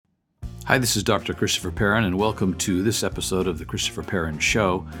Hi, this is Dr. Christopher Perrin, and welcome to this episode of The Christopher Perrin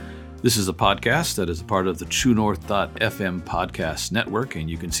Show. This is a podcast that is a part of the TrueNorth.fm podcast network, and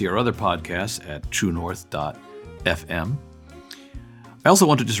you can see our other podcasts at TrueNorth.fm. I also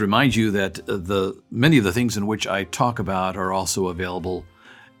want to just remind you that many of the things in which I talk about are also available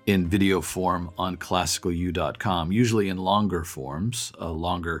in video form on ClassicalU.com, usually in longer forms,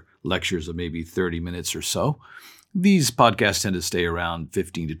 longer lectures of maybe 30 minutes or so. These podcasts tend to stay around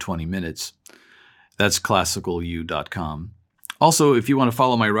 15 to 20 minutes. That's ClassicalU.com. Also, if you want to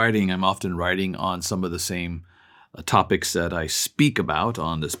follow my writing, I'm often writing on some of the same topics that I speak about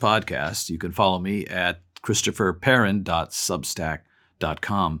on this podcast. You can follow me at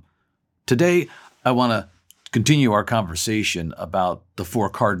christopherperrin.substack.com. Today, I want to continue our conversation about the four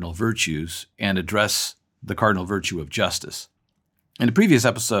cardinal virtues and address the cardinal virtue of justice. In a previous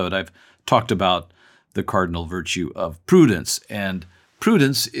episode, I've talked about the cardinal virtue of prudence, and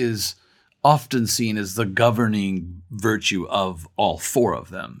prudence is often seen as the governing virtue of all four of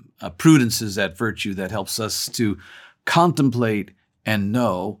them. Prudence is that virtue that helps us to contemplate and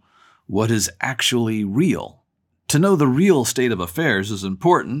know what is actually real. To know the real state of affairs is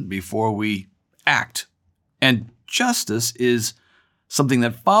important before we act. And justice is something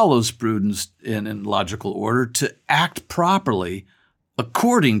that follows prudence in logical order to act properly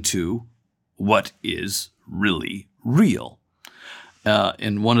according to what is really real.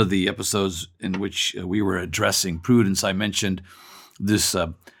 In one of the episodes in which we were addressing prudence, I mentioned this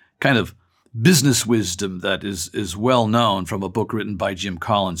kind of business wisdom that is well known from a book written by Jim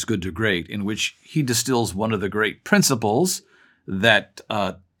Collins, Good to Great, in which he distills one of the great principles that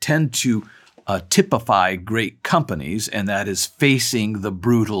tend to typify great companies, and that is facing the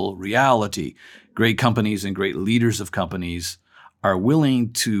brutal reality. Great companies and great leaders of companies are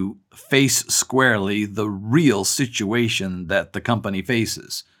willing to face squarely the real situation that the company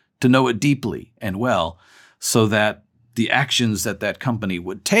faces, to know it deeply and well, so that the actions that that company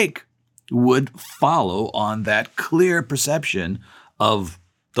would take would follow on that clear perception of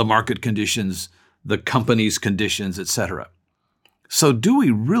the market conditions, the company's conditions, etc. So do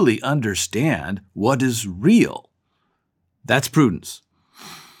we really understand what is real? That's prudence.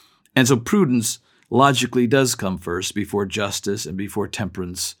 And so prudence logically does come first before justice and before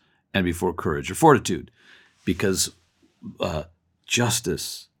temperance and before courage or fortitude, because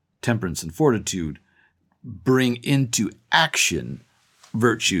justice, temperance, and fortitude bring into action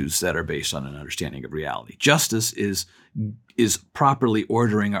virtues that are based on an understanding of reality. Justice is properly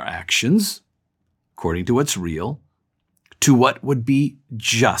ordering our actions according to what's real, to what would be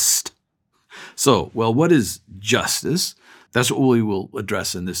just. So, what is justice? That's what we will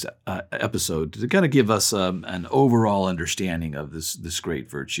address in this episode to kind of give us an overall understanding of this great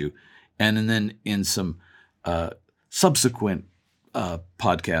virtue. And then in some subsequent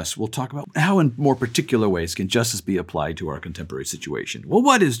podcasts, we'll talk about how in more particular ways can justice be applied to our contemporary situation. Well,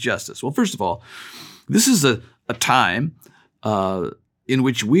 what is justice? Well, first of all, this is a time in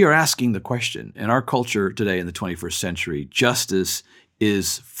which we are asking the question. In our culture today in the 21st century, justice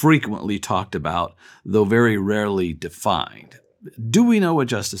is frequently talked about, though very rarely defined. Do we know what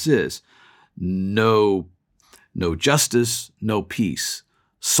justice is? No justice, no peace.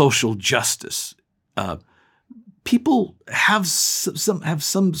 Social justice. People have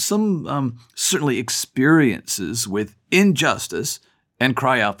some certainly experiences with injustice and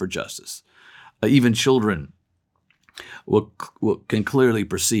cry out for justice. Even children can clearly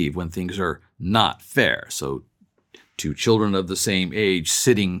perceive when things are not fair. So two children of the same age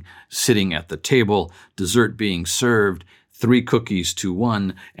sitting at the table, dessert being served, 3 cookies to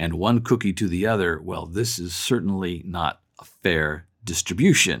one and 1 cookie to the other. Well, this is certainly not a fair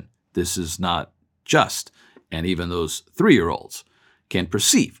distribution. This is not just. And even those 3-year-olds can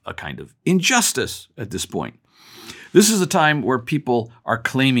perceive a kind of injustice at this point. This is a time where people are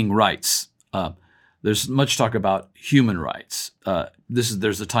claiming rights. There's much talk about human rights.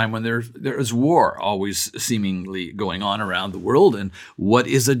 There's a time when there is war always seemingly going on around the world. And what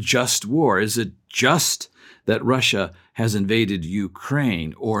is a just war? Is it just that Russia has invaded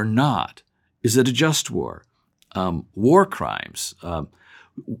Ukraine or not? Is it a just war? War crimes.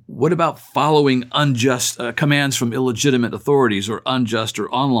 What about following unjust commands from illegitimate authorities or unjust or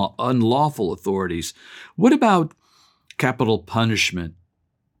unlawful authorities? What about capital punishment?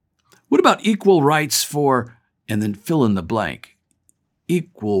 What about equal rights for, and then fill in the blank,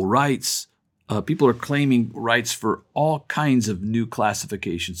 equal rights? People are claiming rights for all kinds of new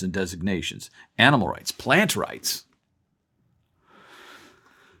classifications and designations. Animal rights, plant rights.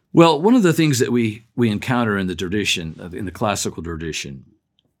 Well, one of the things that we encounter in the tradition, in the classical tradition,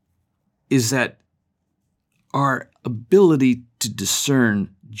 is that our ability to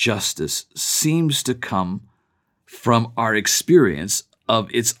discern justice seems to come from our experience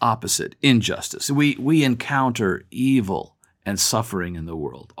of its opposite, injustice. We encounter evil and suffering in the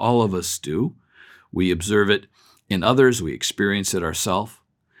world. All of us do. We observe it in others. We experience it ourselves.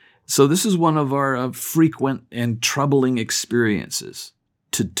 So this is one of our frequent and troubling experiences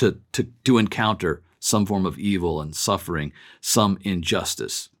to encounter some form of evil and suffering, some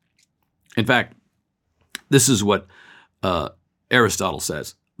injustice. In fact, this is what Aristotle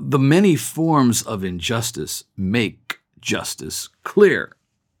says. The many forms of injustice make justice clear.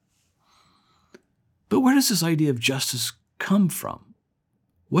 But where does this idea of justice come from?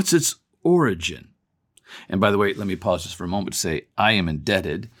 What's its origin? And by the way, let me pause just for a moment to say I am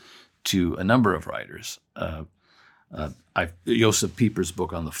indebted to a number of writers. Josef Pieper's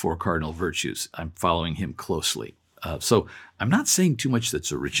book on the four cardinal virtues, I'm following him closely. So I'm not saying too much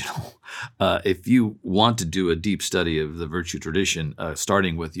that's original. If you want to do a deep study of the virtue tradition,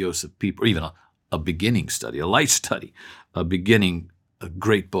 starting with Josef Pieper, or even a beginning study, a light study, a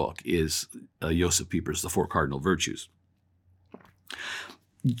great book is Josef Pieper's The Four Cardinal Virtues.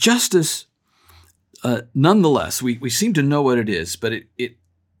 Justice, nonetheless, we seem to know what it is, but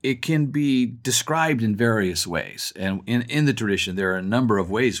it can be described in various ways. And in the tradition, there are a number of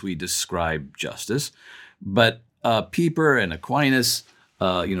ways we describe justice. But Pieper and Aquinas,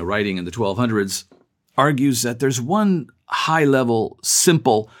 writing in the 1200s, argues that there's one high-level,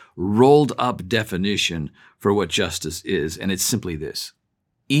 simple, rolled-up definition for what justice is, and it's simply this.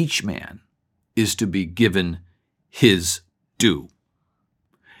 Each man is to be given his due,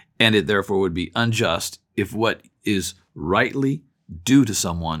 and it therefore would be unjust if what is rightly due to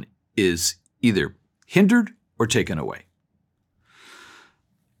someone is either hindered or taken away.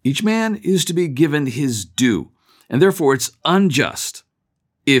 Each man is to be given his due, and therefore it's unjust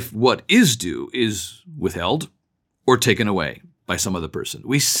if what is due is withheld or taken away by some other person.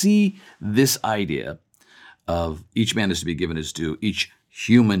 We see this idea of each man is to be given his due, each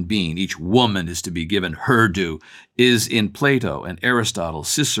human being, each woman is to be given her due, is in Plato and Aristotle,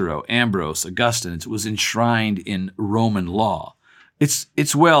 Cicero, Ambrose, Augustine. It was enshrined in Roman law.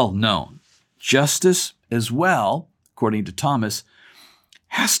 It's well known. Justice as well, according to Thomas,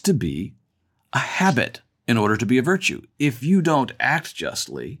 has to be a habit in order to be a virtue. If you don't act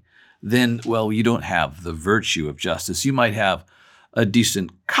justly, then, you don't have the virtue of justice. You might have a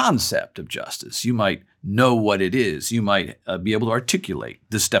decent concept of justice. You might know what it is. You might be able to articulate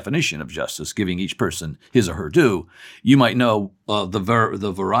this definition of justice, giving each person his or her due. You might know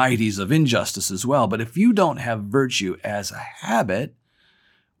the varieties of injustice as well. But if you don't have virtue as a habit,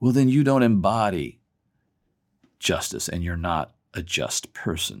 then you don't embody justice, and you're not a just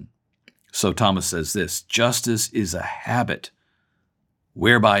person. So Thomas says this: justice is a habit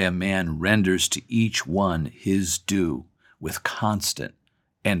whereby a man renders to each one his due with constant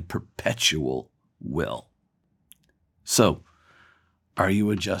and perpetual will. So, are you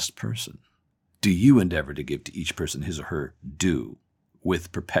a just person? Do you endeavor to give to each person his or her due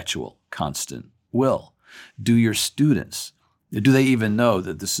with perpetual, constant will? Do your students, do they even know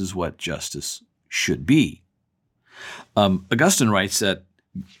that this is what justice should be? Augustine writes that,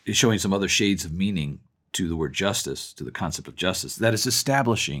 showing some other shades of meaning to the word justice, to the concept of justice, that is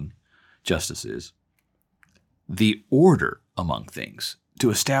establishing justice is the order among things. To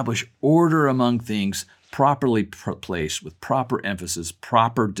establish order among things properly placed with proper emphasis,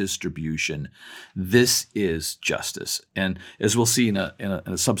 proper distribution, this is justice. And as we'll see in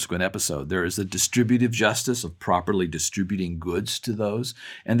a subsequent episode, there is a distributive justice of properly distributing goods to those,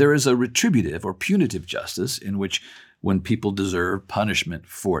 and there is a retributive or punitive justice in which when people deserve punishment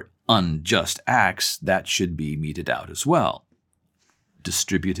for unjust acts, that should be meted out as well.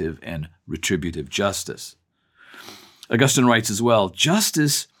 Distributive and retributive justice. Augustine writes as well,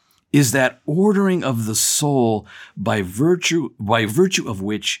 justice is that ordering of the soul by virtue of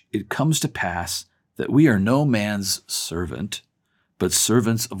which it comes to pass that we are no man's servant, but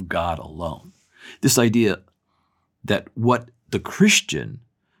servants of God alone. This idea that what the Christian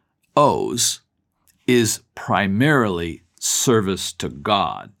owes is primarily service to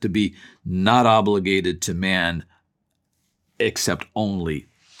God, to be not obligated to man, except only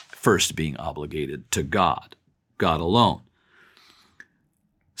first being obligated to God alone.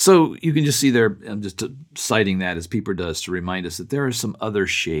 So you can just see there, I'm just citing that as Pieper does to remind us that there are some other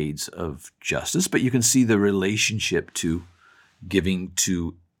shades of justice, but you can see the relationship to giving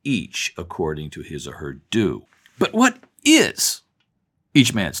to each according to his or her due. But what is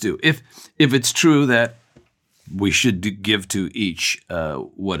each man's due? If it's true that we should give to each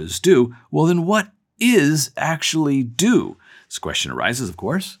what is due, then what is actually due? This question arises, of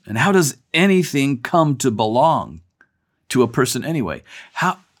course. And how does anything come to belong to a person anyway?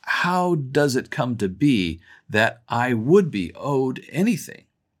 How does it come to be that I would be owed anything?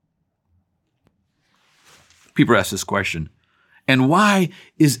 People ask this question, and why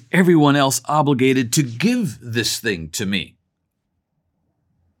is everyone else obligated to give this thing to me?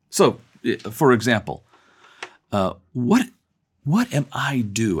 So, for example, what am I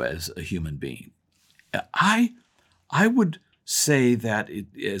due as a human being? I would say that,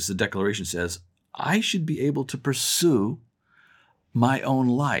 as the Declaration says, I should be able to pursue my own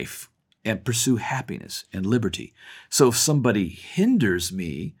life and pursue happiness and liberty. So if somebody hinders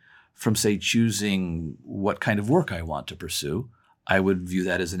me from, say, choosing what kind of work I want to pursue, I would view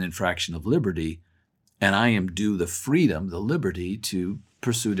that as an infraction of liberty, and I am due the freedom, the liberty to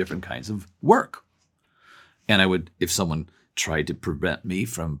pursue different kinds of work. And I would, if someone tried to prevent me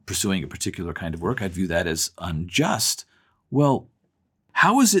from pursuing a particular kind of work, I'd view that as unjust. Well,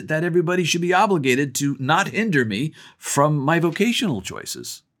 how is it that everybody should be obligated to not hinder me from my vocational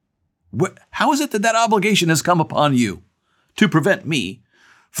choices? How is it that obligation has come upon you to prevent me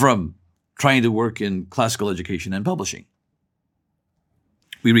from trying to work in classical education and publishing?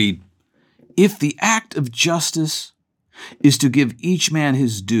 We read, "If the act of justice is to give each man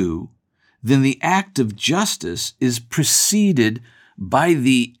his due, then the act of justice is preceded by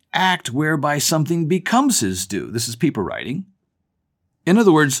the act whereby something becomes his due." This is Pieper writing. In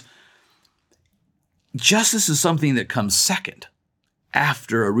other words, justice is something that comes second,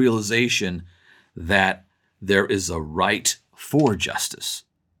 after a realization that there is a right for justice.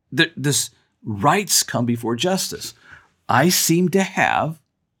 This rights come before justice. I seem to have,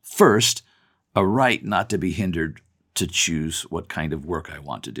 first, a right not to be hindered to choose what kind of work I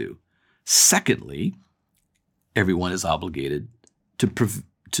want to do. Secondly, everyone is obligated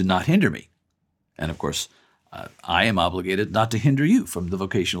to not hinder me. And of course, I am obligated not to hinder you from the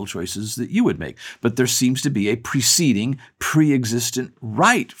vocational choices that you would make. But there seems to be a preceding, pre-existent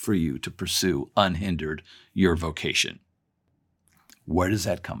right for you to pursue unhindered your vocation. Where does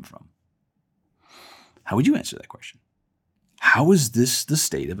that come from? How would you answer that question? How is this the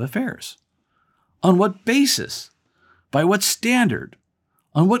state of affairs? On what basis? By what standard?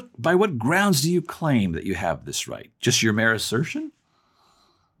 By what grounds do you claim that you have this right? Just your mere assertion?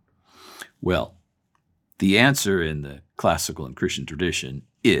 Well, the answer in the classical and Christian tradition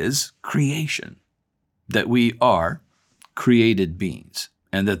is creation, that we are created beings,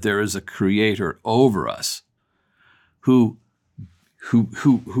 and that there is a creator over us who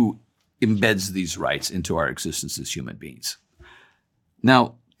embeds these rights into our existence as human beings.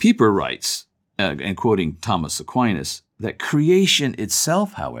 Now, Pieper writes, and quoting Thomas Aquinas, that creation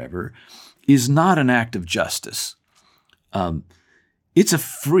itself, however, is not an act of justice. It's a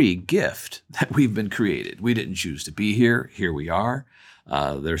free gift that we've been created. We didn't choose to be here. Here we are.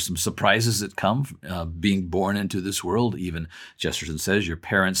 There's some surprises that come being born into this world. Even Chesterton says your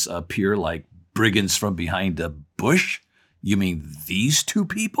parents appear like brigands from behind a bush. You mean these two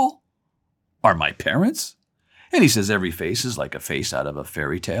people are my parents? And he says every face is like a face out of a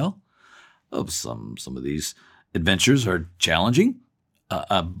fairy tale. Some of these adventures are challenging,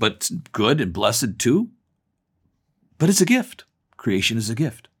 but good and blessed too. But it's a gift. Creation is a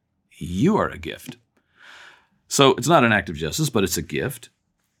gift. You are a gift. So it's not an act of justice, but it's a gift.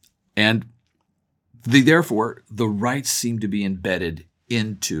 And therefore, the rights seem to be embedded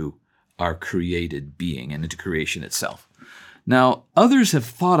into our created being and into creation itself. Now, others have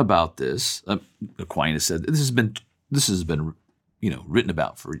thought about this. Aquinas said this has been written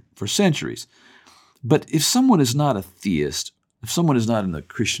about for centuries. But if someone is not a theist, if someone is not in the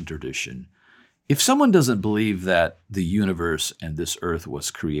Christian tradition, if someone doesn't believe that the universe and this earth was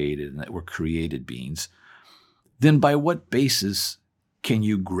created and that we're created beings, then by what basis can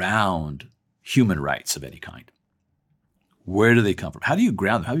you ground human rights of any kind? Where do they come from? How do you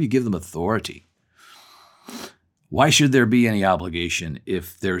ground them? How do you give them authority? Why should there be any obligation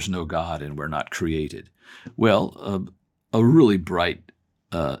if there's no God and we're not created? Well, a really bright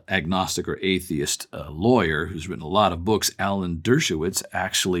agnostic or atheist lawyer who's written a lot of books, Alan Dershowitz,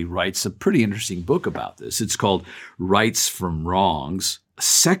 actually writes a pretty interesting book about this. It's called Rights from Wrongs, a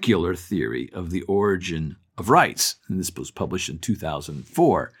Secular Theory of the Origin of Rights. And this was published in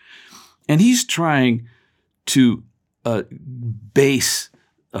 2004. And he's trying to base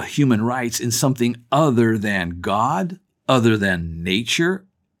human rights in something other than God, other than nature,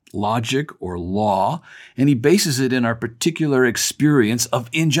 logic, or law, and he bases it in our particular experience of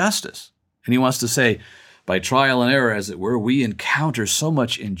injustice. And he wants to say, by trial and error, as it were, we encounter so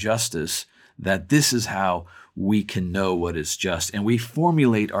much injustice that this is how we can know what is just, and we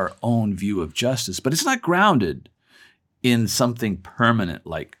formulate our own view of justice. But it's not grounded in something permanent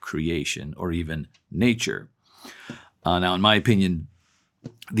like creation or even nature. Now, in my opinion,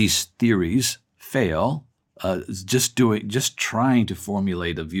 these theories fail. Just trying to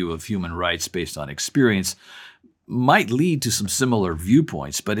formulate a view of human rights based on experience might lead to some similar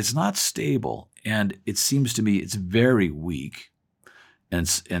viewpoints, but it's not stable, and it seems to me it's very weak, and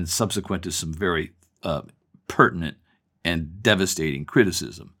subsequent to some very pertinent and devastating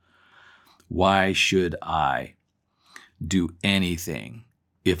criticism. Why should I do anything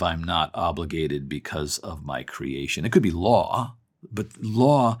if I'm not obligated because of my creation? It could be law, but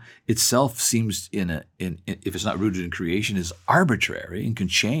law itself seems, if it's not rooted in creation, is arbitrary and can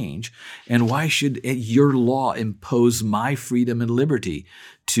change. And why should your law impose my freedom and liberty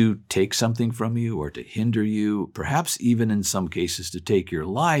to take something from you or to hinder you, perhaps even in some cases to take your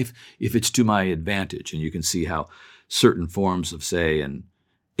life if it's to my advantage? And you can see how certain forms of, say, an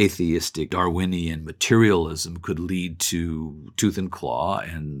atheistic Darwinian materialism could lead to tooth and claw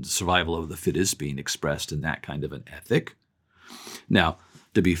and survival of the fittest being expressed in that kind of an ethic. Now,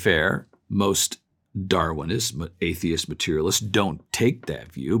 to be fair, most Darwinists, atheist materialists, don't take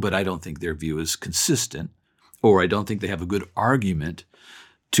that view, but I don't think their view is consistent, or I don't think they have a good argument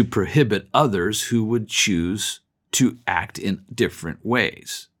to prohibit others who would choose to act in different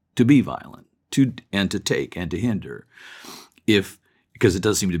ways, to be violent, to take and to hinder, because it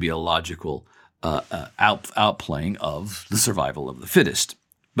does seem to be a logical outplaying of the survival of the fittest.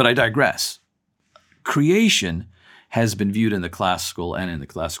 But I digress. Creation has been viewed in the classical and in the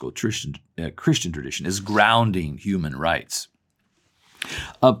classical Christian tradition as grounding human rights.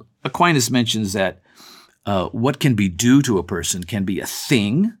 Aquinas mentions that what can be due to a person can be a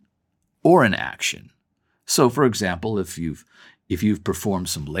thing or an action. So, for example, if you've performed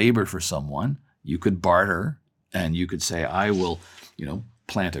some labor for someone, you could barter, and you could say, I will,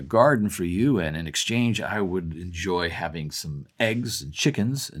 plant a garden for you, and in exchange, I would enjoy having some eggs and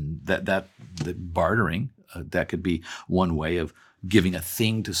chickens, and that the bartering, that could be one way of giving a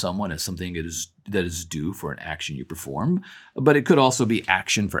thing to someone as something that is due for an action you perform. But it could also be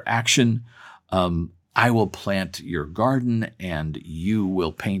action for action. I will plant your garden, and you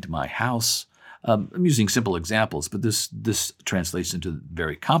will paint my house. I'm using simple examples, but this translates into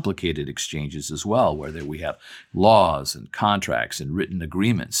very complicated exchanges as well, where we have laws and contracts and written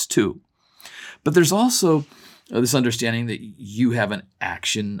agreements too. But there's also this understanding that you have an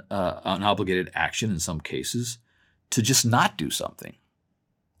action, an obligated action in some cases, to just not do something.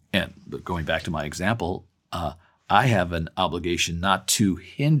 But going back to my example, I have an obligation not to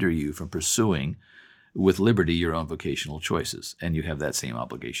hinder you from pursuing with liberty your own vocational choices. And you have that same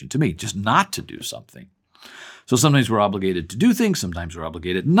obligation to me, just not to do something. So sometimes we're obligated to do things, sometimes we're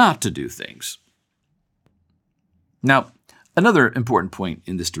obligated not to do things. Now, another important point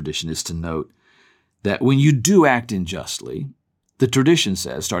in this tradition is to note that when you do act unjustly, the tradition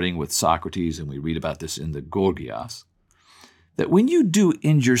says, starting with Socrates, and we read about this in the Gorgias, that when you do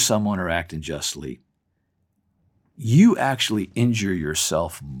injure someone or act unjustly, you actually injure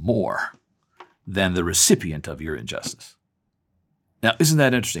yourself more than the recipient of your injustice. Now, isn't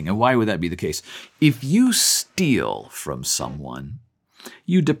that interesting? And why would that be the case? If you steal from someone,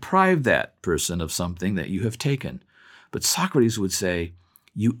 you deprive that person of something that you have taken. But Socrates would say,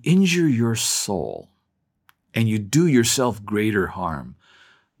 you injure your soul, and you do yourself greater harm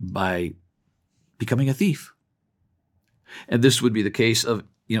by becoming a thief. And this would be the case of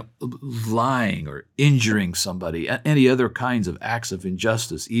lying or injuring somebody, any other kinds of acts of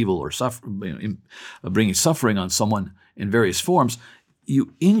injustice, evil, or bringing suffering on someone in various forms.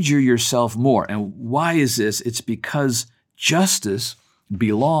 You injure yourself more. And why is this? It's because justice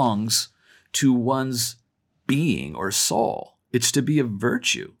belongs to one's being or soul. It's to be a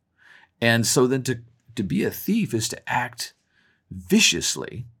virtue. And so then to be a thief is to act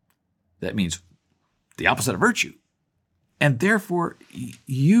viciously. That means the opposite of virtue. And therefore,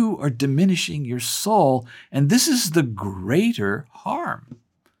 you are diminishing your soul, and this is the greater harm.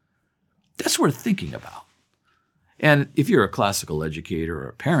 That's worth thinking about. And if you're a classical educator or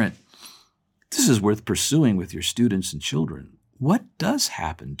a parent, this is worth pursuing with your students and children. What does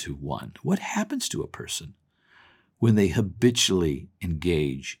happen to one? What happens to a person when they habitually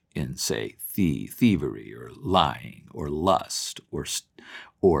engage in, say, thievery or lying or lust or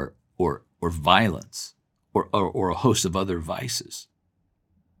violence? Or a host of other vices?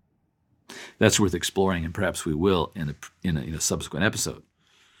 That's worth exploring, and perhaps we will in a subsequent episode.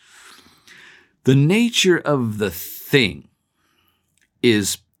 The nature of the thing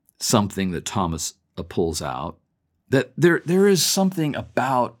is something that Thomas pulls out, that there is something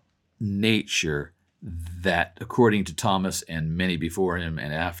about nature that, according to Thomas and many before him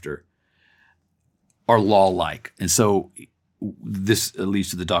and after, are law-like. And so this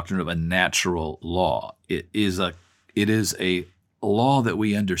leads to the doctrine of a natural law. It is a It is a law that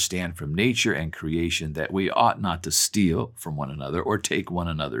we understand from nature and creation that we ought not to steal from one another or take one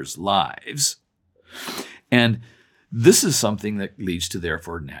another's lives. And this is something that leads to,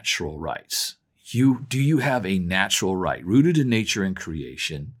 therefore, natural rights. Do you have a natural right, rooted in nature and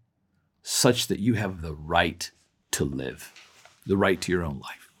creation, such that you have the right to live, the right to your own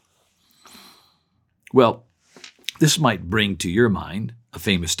life? Well, this might bring to your mind a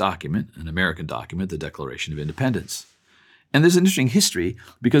famous document, an American document, the Declaration of Independence. And there's an interesting history,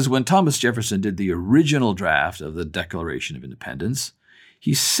 because when Thomas Jefferson did the original draft of the Declaration of Independence,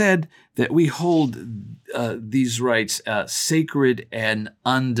 he said that we hold these rights sacred and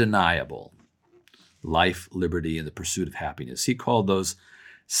undeniable. Life, liberty, and the pursuit of happiness. He called those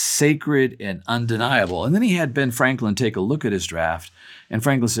sacred and undeniable. And then he had Ben Franklin take a look at his draft, and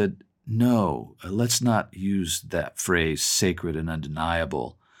Franklin said, no, let's not use that phrase, sacred and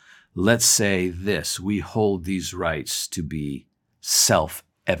undeniable. Let's say this: we hold these rights to be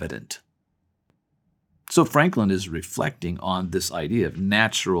self-evident. So Franklin is reflecting on this idea of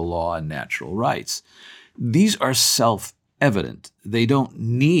natural law and natural rights. These are self-evident. They don't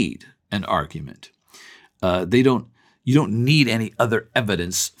need an argument. You don't need any other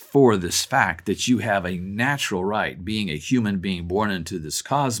evidence for this fact that you have a natural right, being a human being born into this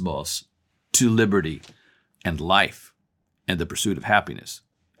cosmos, to liberty and life and the pursuit of happiness,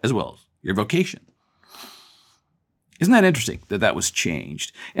 as well as your vocation. Isn't that interesting that that was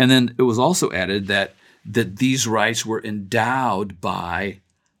changed? And then it was also added that these rights were endowed by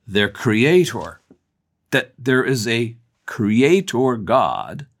their creator, that there is a creator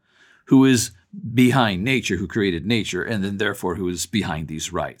God who is behind nature, who created nature, and then therefore who is behind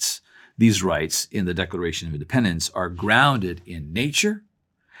these rights. These rights in the Declaration of Independence are grounded in nature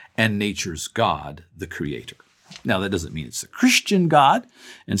and nature's God, the creator. Now, that doesn't mean it's a Christian God,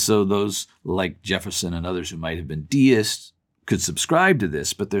 and so those like Jefferson and others who might have been deists could subscribe to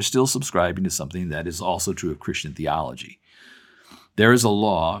this, but they're still subscribing to something that is also true of Christian theology. There is a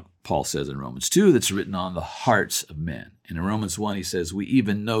law, Paul says in Romans 2, that's written on the hearts of men. And in Romans 1, he says, we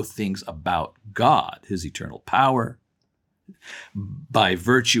even know things about God, his eternal power, by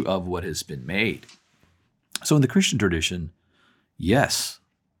virtue of what has been made. So in the Christian tradition, yes,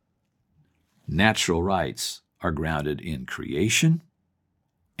 natural rights are grounded in creation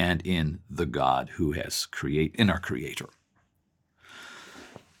and in the God who has in our Creator.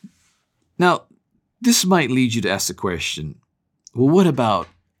 Now, this might lead you to ask the question, well, what about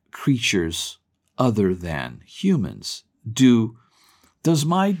creatures other than humans? Does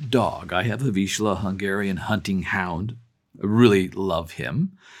my dog, I have a Vizsla Hungarian hunting hound, I really love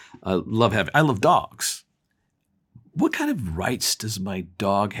him. I love dogs. What kind of rights does my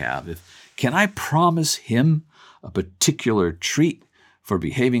dog have? Can I promise him a particular treat for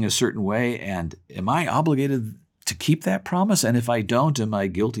behaving a certain way, and am I obligated to keep that promise? And if I don't, am I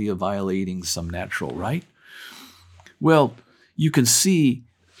guilty of violating some natural right? Well, you can see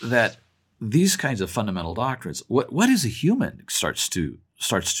that these kinds of fundamental doctrines, what is a human, starts to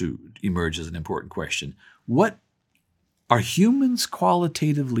emerge as an important question. What are humans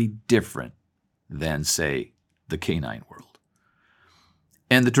qualitatively different than, say, the canine world?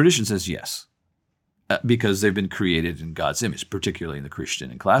 And the tradition says yes, because they've been created in God's image, particularly in the Christian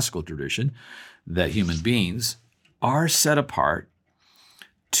and classical tradition, that human beings are set apart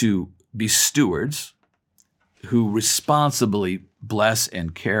to be stewards who responsibly bless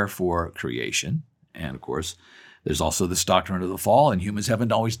and care for creation. And of course, there's also this doctrine of the fall, and humans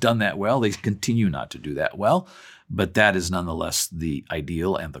haven't always done that well. They continue not to do that well, but that is nonetheless the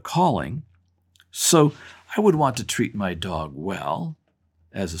ideal and the calling. So I would want to treat my dog well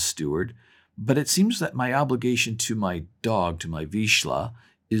as a steward, but it seems that my obligation to my dog, to my Vizsla,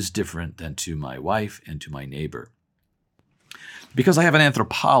 is different than to my wife and to my neighbor. Because I have an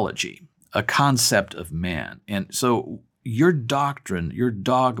anthropology, a concept of man. And so your doctrine, your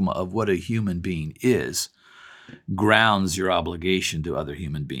dogma of what a human being is, grounds your obligation to other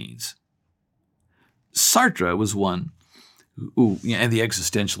human beings. Sartre was one who, and the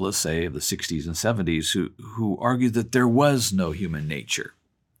existentialists, say, of the 60s and 70s, who argued that there was no human nature.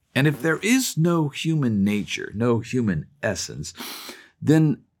 And if there is no human nature, no human essence,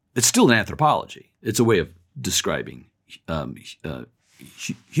 then it's still an anthropology. It's a way of describing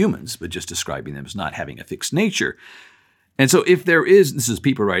humans, but just describing them as not having a fixed nature. And so if there is, this is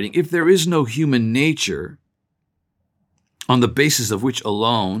Pieper writing, if there is no human nature on the basis of which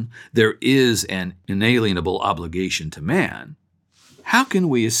alone there is an inalienable obligation to man, how can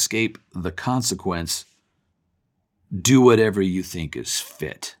we escape the consequence, do whatever you think is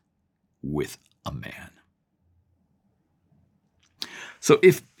fit with a man? So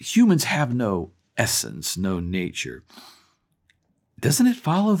if humans have no essence, no nature, doesn't it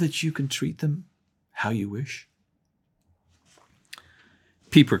follow that you can treat them how you wish?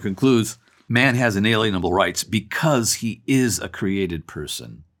 Pieper concludes, man has inalienable rights because he is a created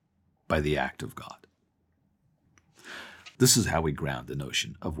person by the act of God. This is how we ground the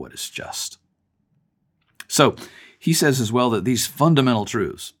notion of what is just. So he says as well that these fundamental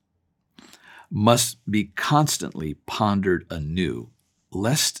truths must be constantly pondered anew,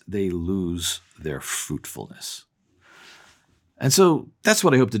 lest they lose their fruitfulness. And so that's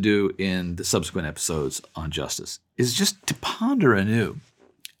what I hope to do in the subsequent episodes on justice, is just to ponder anew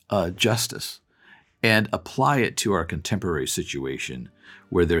justice and apply it to our contemporary situation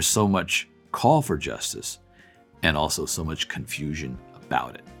where there's so much call for justice and also so much confusion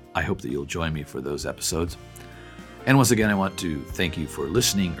about it. I hope that you'll join me for those episodes. And once again, I want to thank you for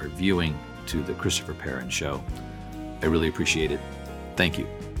listening or viewing to the Christopher Perrin Show. I really appreciate it. Thank you.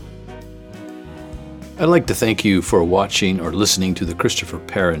 I'd like to thank you for watching or listening to the Christopher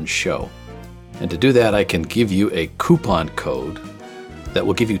Perrin Show. And to do that, I can give you a coupon code that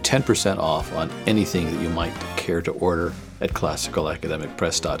will give you 10% off on anything that you might care to order at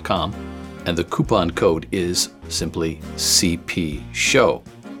classicalacademicpress.com. And the coupon code is simply CP Show.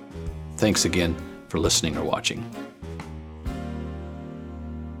 Thanks again for listening or watching.